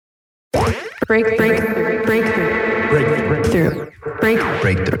Breakthrough.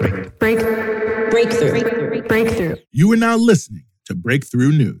 You are now listening to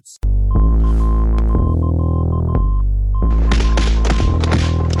Breakthrough News.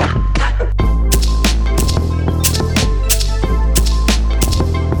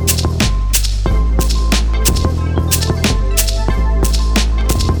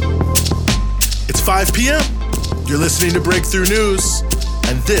 It's 5 p.m. You're listening to Breakthrough News,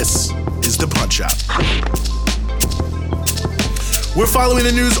 and this is the Punch-Out. We're following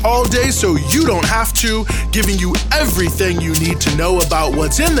the news all day so you don't have to, giving you everything you need to know about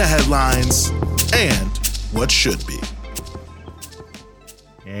what's in the headlines and what should be.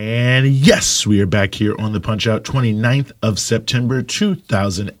 And yes, we are back here on the Punch-Out, 29th of September,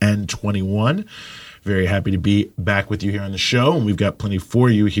 2021. Very happy to be back with you here on the show, and we've got plenty for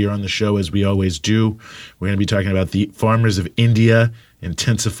you here on the show, as we always do. We're going to be talking about the farmers of India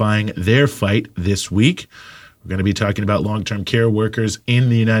intensifying their fight this week. We're going to be talking about long-term care workers in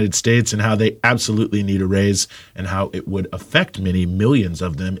the United States and how they absolutely need a raise and how it would affect many millions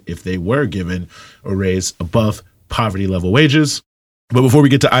of them if they were given a raise above poverty-level wages. But before we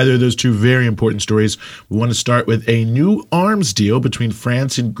get to either of those two very important stories, we want to start with a new arms deal between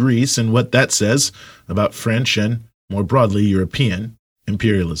France and Greece and what that says about French and, more broadly, European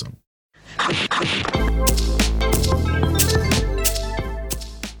imperialism.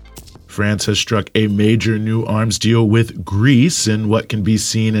 France has struck a major new arms deal with Greece in what can be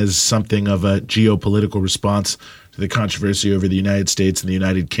seen as something of a geopolitical response to the controversy over the United States and the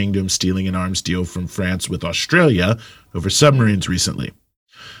United Kingdom stealing an arms deal from France with Australia over submarines recently.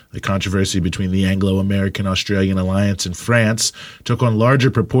 The controversy between the Anglo-American Australian alliance and France took on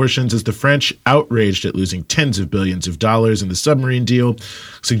larger proportions as the French, outraged at losing tens of billions of dollars in the submarine deal,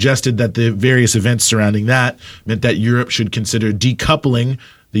 suggested that the various events surrounding that meant that Europe should consider decoupling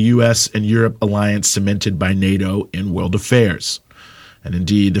the U.S. and Europe alliance cemented by NATO in world affairs. And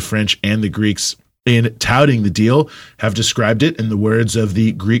indeed, the French and the Greeks, in touting the deal, have described it, in the words of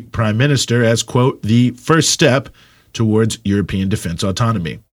the Greek Prime Minister, as, quote, the first step towards European defense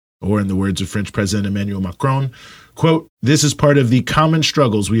autonomy. Or in the words of French President Emmanuel Macron, quote, this is part of the common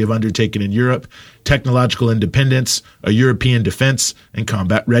struggles we have undertaken in Europe, technological independence, a European defense, and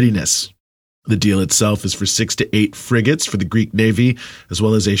combat readiness. The deal itself is for 6 to 8 frigates for the Greek Navy, as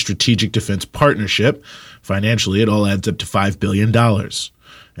well as a strategic defense partnership. Financially, it all adds up to $5 billion.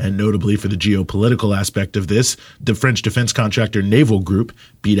 And notably for the geopolitical aspect of this, the French defense contractor Naval Group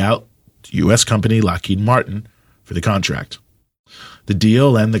beat out U.S. company Lockheed Martin for the contract. The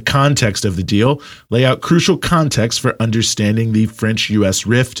deal and the context of the deal lay out crucial context for understanding the French-U.S.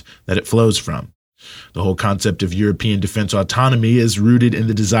 rift that it flows from. The whole concept of European defense autonomy is rooted in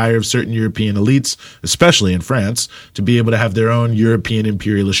the desire of certain European elites, especially in France, to be able to have their own European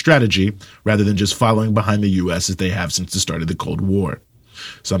imperialist strategy rather than just following behind the U.S. as they have since the start of the Cold War.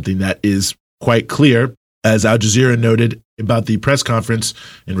 Something that is quite clear, as Al Jazeera noted about the press conference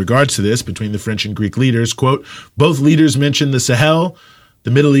in regards to this between the French and Greek leaders, quote, both leaders mentioned the Sahel, the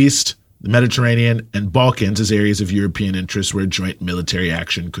Middle East, the Mediterranean, and Balkans as areas of European interest where joint military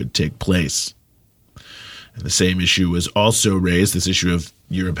action could take place. And the same issue was also raised, this issue of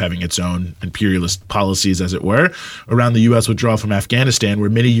Europe having its own imperialist policies, as it were, around the U.S. withdrawal from Afghanistan, where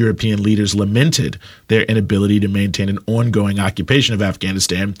many European leaders lamented their inability to maintain an ongoing occupation of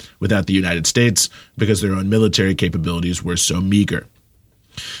Afghanistan without the United States because their own military capabilities were so meager.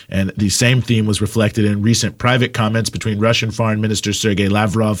 And the same theme was reflected in recent private comments between Russian Foreign Minister Sergei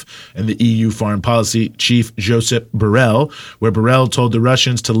Lavrov and the EU Foreign Policy Chief Josep Borrell, where Borrell told the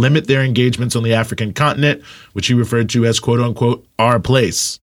Russians to limit their engagements on the African continent, which he referred to as, quote-unquote, our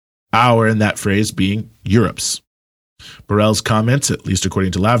place. Our, in that phrase, being Europe's. Borrell's comments, at least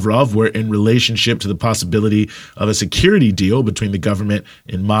according to Lavrov, were in relationship to the possibility of a security deal between the government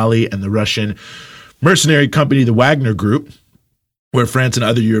in Mali and the Russian mercenary company, the Wagner Group, where France and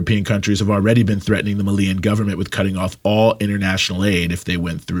other European countries have already been threatening the Malian government with cutting off all international aid if they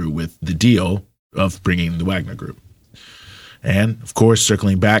went through with the deal of bringing the Wagner Group. And, of course,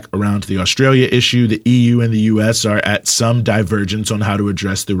 circling back around to the Australia issue, the EU and the US are at some divergence on how to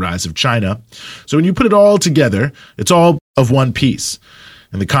address the rise of China. So when you put it all together, it's all of one piece.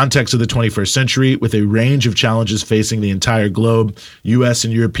 In the context of the 21st century, with a range of challenges facing the entire globe, U.S.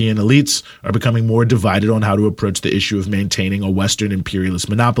 and European elites are becoming more divided on how to approach the issue of maintaining a Western imperialist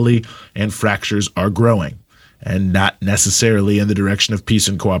monopoly, and fractures are growing. And not necessarily in the direction of peace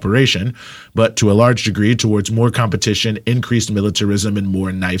and cooperation, but to a large degree towards more competition, increased militarism, and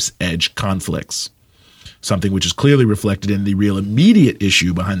more knife's-edge conflicts. Something which is clearly reflected in the real immediate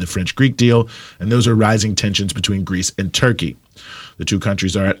issue behind the French-Greek deal, and those are rising tensions between Greece and Turkey. The two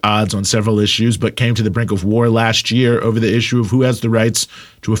countries are at odds on several issues, but came to the brink of war last year over the issue of who has the rights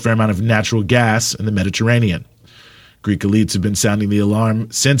to a fair amount of natural gas in the Mediterranean. Greek elites have been sounding the alarm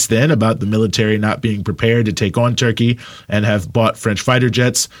since then about the military not being prepared to take on Turkey and have bought French fighter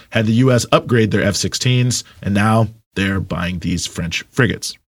jets, had the U.S. upgrade their F-16s, and now they're buying these French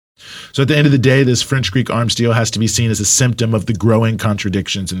frigates. So at the end of the day, this French-Greek arms deal has to be seen as a symptom of the growing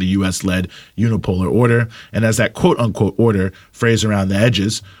contradictions in the U.S.-led unipolar order, and as that quote-unquote order frays around the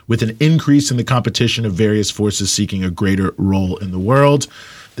edges, with an increase in the competition of various forces seeking a greater role in the world,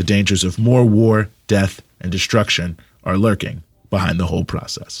 the dangers of more war, death, and destruction are lurking behind the whole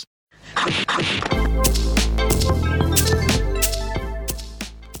process.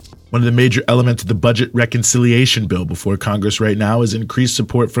 One of the major elements of the budget reconciliation bill before Congress right now is increased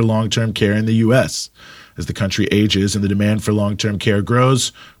support for long-term care in the U.S. As the country ages and the demand for long-term care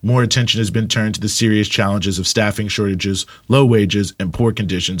grows, more attention has been turned to the serious challenges of staffing shortages, low wages, and poor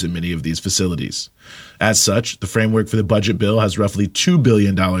conditions in many of these facilities. As such, the framework for the budget bill has roughly $2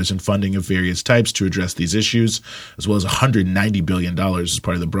 billion in funding of various types to address these issues, as well as $190 billion as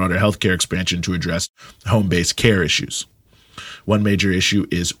part of the broader healthcare expansion to address home-based care issues. One major issue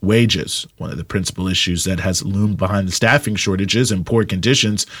is wages, one of the principal issues that has loomed behind the staffing shortages and poor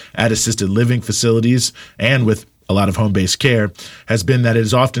conditions at assisted living facilities and with a lot of home-based care has been that it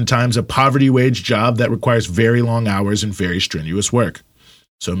is oftentimes a poverty wage job that requires very long hours and very strenuous work.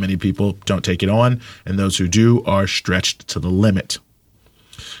 So many people don't take it on, and those who do are stretched to the limit.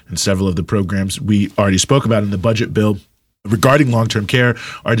 And several of the programs we already spoke about in the budget bill regarding long-term care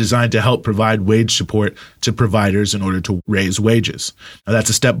are designed to help provide wage support to providers in order to raise wages. Now, that's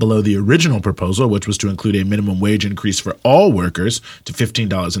a step below the original proposal, which was to include a minimum wage increase for all workers to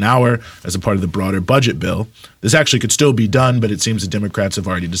 $15 an hour as a part of the broader budget bill. This actually could still be done, but it seems the Democrats have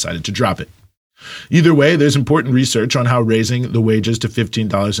already decided to drop it. Either way, there's important research on how raising the wages to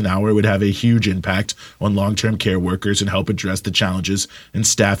 $15 an hour would have a huge impact on long-term care workers and help address the challenges in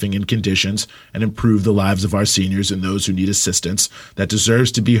staffing and conditions and improve the lives of our seniors and those who need assistance that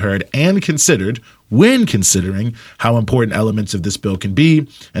deserves to be heard and considered when considering how important elements of this bill can be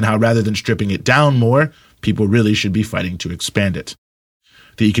and how rather than stripping it down more, people really should be fighting to expand it.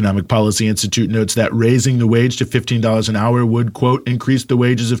 The Economic Policy Institute notes that raising the wage to $15 an hour would, quote, increase the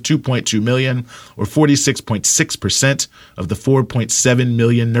wages of 2.2 million or 46.6% of the 4.7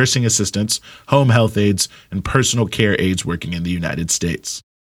 million nursing assistants, home health aides, and personal care aides working in the United States.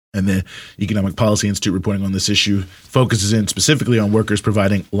 And the Economic Policy Institute reporting on this issue focuses in specifically on workers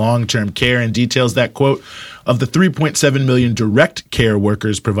providing long-term care and details that, quote, of the 3.7 million direct care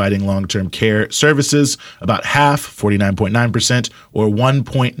workers providing long-term care services, about half, 49.9%, or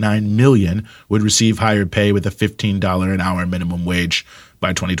 1.9 million would receive higher pay with a $15 an hour minimum wage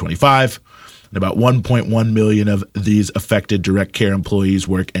by 2025. And about 1.1 million of these affected direct care employees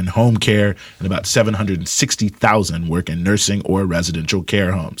work in home care, and about 760,000 work in nursing or residential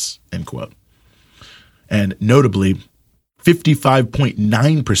care homes, end quote. And notably,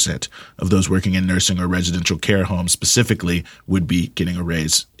 55.9% of those working in nursing or residential care homes specifically would be getting a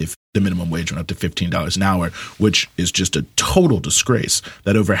raise if the minimum wage went up to $15 an hour, which is just a total disgrace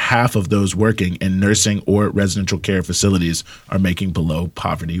that over half of those working in nursing or residential care facilities are making below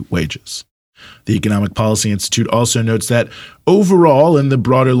poverty wages. The Economic Policy Institute also notes that overall in the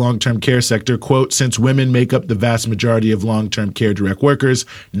broader long-term care sector, quote, since women make up the vast majority of long-term care direct workers,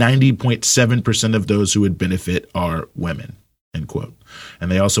 90.7% of those who would benefit are women, end quote.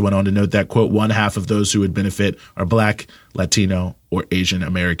 And they also went on to note that, quote, one half of those who would benefit are Black, Latino, or Asian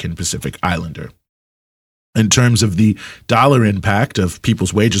American Pacific Islander. In terms of the dollar impact of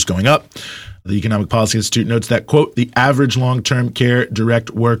people's wages going up, the Economic Policy Institute notes that, quote, the average long-term care direct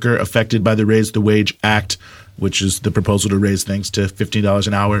worker affected by the Raise the Wage Act, which is the proposal to raise things to $15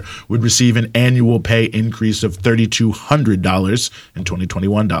 an hour, would receive an annual pay increase of $3,200 in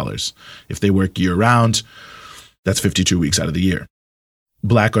 2021 dollars. If they work year-round, that's 52 weeks out of the year.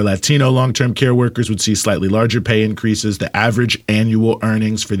 Black or Latino long-term care workers would see slightly larger pay increases. The average annual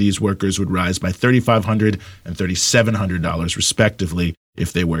earnings for these workers would rise by $3,500 and $3,700 respectively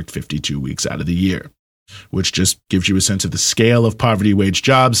if they worked 52 weeks out of the year, which just gives you a sense of the scale of poverty wage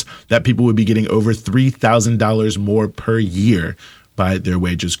jobs that people would be getting over $3,000 more per year by their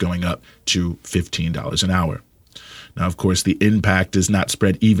wages going up to $15 an hour. Now, of course, the impact is not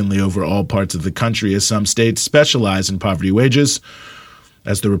spread evenly over all parts of the country as some states specialize in poverty wages.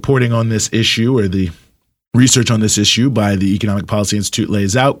 As the reporting on this issue or the Research on this issue by the Economic Policy Institute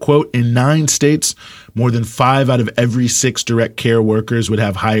lays out, quote, in 9 states, more than 5 out of every 6 direct care workers would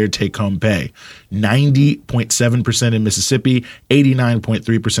have higher take-home pay. 90.7% in Mississippi,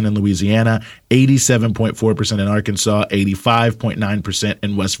 89.3% in Louisiana, 87.4% in Arkansas, 85.9%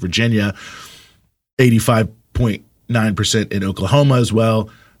 in West Virginia, 85.9% in Oklahoma as well,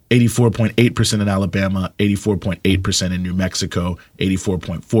 84.8% in Alabama, 84.8% in New Mexico,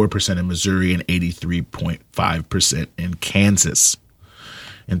 84.4% in Missouri, and 83.5% in Kansas.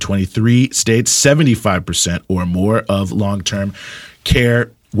 In 23 states, 75% or more of long-term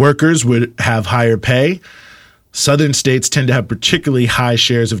care workers would have higher pay. Southern states tend to have particularly high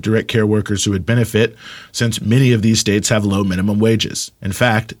shares of direct care workers who would benefit, since many of these states have low minimum wages. In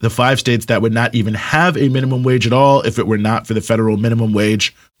fact, the 5 states that would not even have a minimum wage at all if it were not for the federal minimum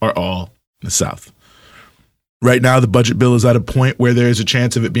wage are all in the South. Right now, the budget bill is at a point where there is a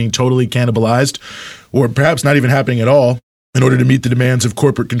chance of it being totally cannibalized, or perhaps not even happening at all, in order to meet the demands of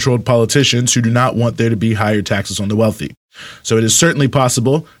corporate-controlled politicians who do not want there to be higher taxes on the wealthy. So it is certainly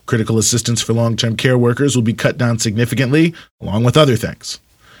possible critical assistance for long-term care workers will be cut down significantly, along with other things.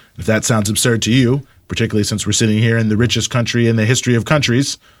 If that sounds absurd to you, particularly since we're sitting here in the richest country in the history of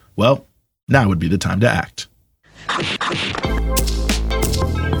countries, well, now would be the time to act.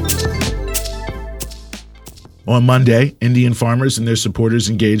 On Monday, Indian farmers and their supporters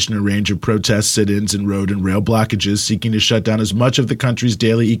engaged in a range of protests, sit-ins, and road and rail blockages, seeking to shut down as much of the country's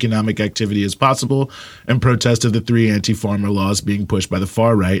daily economic activity as possible in protest of the 3 anti-farmer laws being pushed by the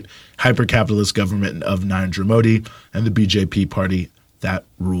far-right, hyper-capitalist government of Narendra Modi and the BJP party that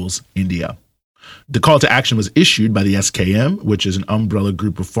rules India. The call to action was issued by the SKM, which is an umbrella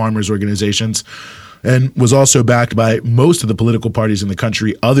group of farmers organizations, and was also backed by most of the political parties in the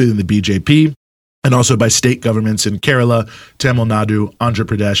country other than the BJP, and also by state governments in Kerala, Tamil Nadu, Andhra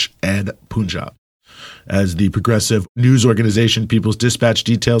Pradesh, and Punjab. As the progressive news organization People's Dispatch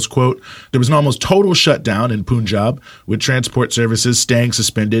details, quote, there was an almost total shutdown in Punjab, with transport services staying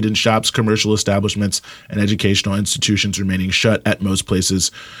suspended and shops, commercial establishments, and educational institutions remaining shut at most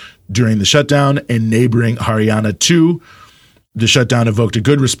places during the shutdown. In neighboring Haryana, too, the shutdown evoked a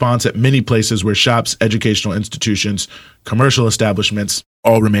good response at many places where shops, educational institutions, commercial establishments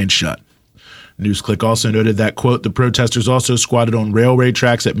all remained shut. NewsClick also noted that, quote, the protesters also squatted on railway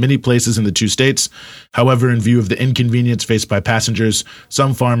tracks at many places in the 2 states. However, in view of the inconvenience faced by passengers,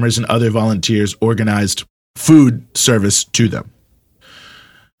 some farmers and other volunteers organized food service to them.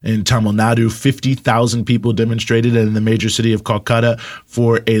 In Tamil Nadu, 50,000 people demonstrated, and in the major city of Kolkata,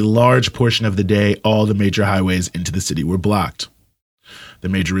 for a large portion of the day, all the major highways into the city were blocked. The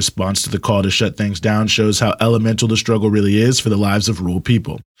major response to the call to shut things down shows how elemental the struggle really is for the lives of rural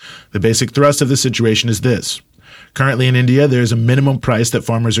people. The basic thrust of the situation is this. Currently in India, there is a minimum price that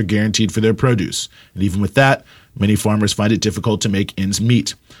farmers are guaranteed for their produce. And even with that, many farmers find it difficult to make ends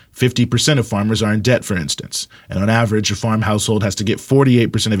meet. 50% of farmers are in debt, for instance. And on average, a farm household has to get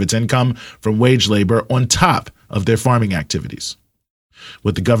 48% of its income from wage labor on top of their farming activities.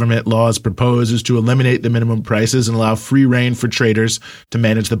 What the government laws propose is to eliminate the minimum prices and allow free rein for traders to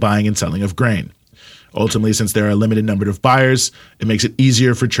manage the buying and selling of grain. Ultimately, since there are a limited number of buyers, it makes it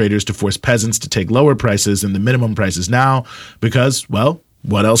easier for traders to force peasants to take lower prices than the minimum prices now because, well,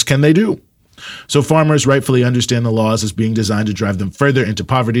 what else can they do? So farmers rightfully understand the laws as being designed to drive them further into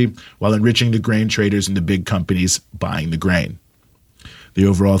poverty while enriching the grain traders and the big companies buying the grain. The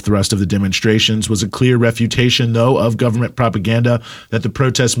overall thrust of the demonstrations was a clear refutation, though, of government propaganda that the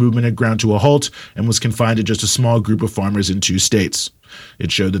protest movement had ground to a halt and was confined to just a small group of farmers in 2 states. It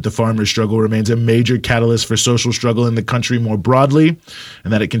showed that the farmers' struggle remains a major catalyst for social struggle in the country more broadly,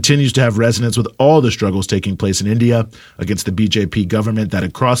 and that it continues to have resonance with all the struggles taking place in India against the BJP government that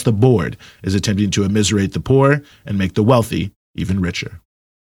across the board is attempting to immiserate the poor and make the wealthy even richer.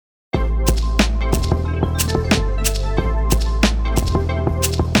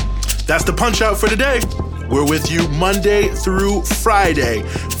 That's the Punch Out for today. We're with you Monday through Friday,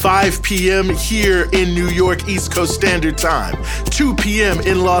 5 p.m. here in New York East Coast Standard Time, 2 p.m.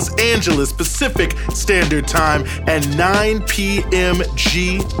 in Los Angeles Pacific Standard Time, and 9 p.m.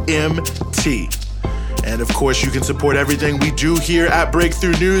 GMT. And of course, you can support everything we do here at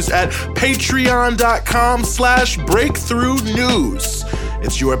Breakthrough News at patreon.com/Breakthrough News.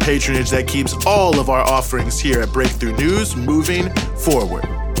 It's your patronage that keeps all of our offerings here at Breakthrough News moving forward.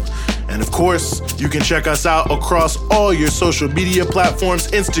 And of course, you can check us out across all your social media platforms,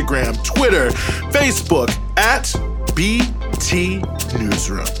 Instagram, Twitter, Facebook, at BT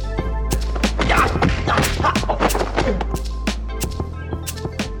Newsroom.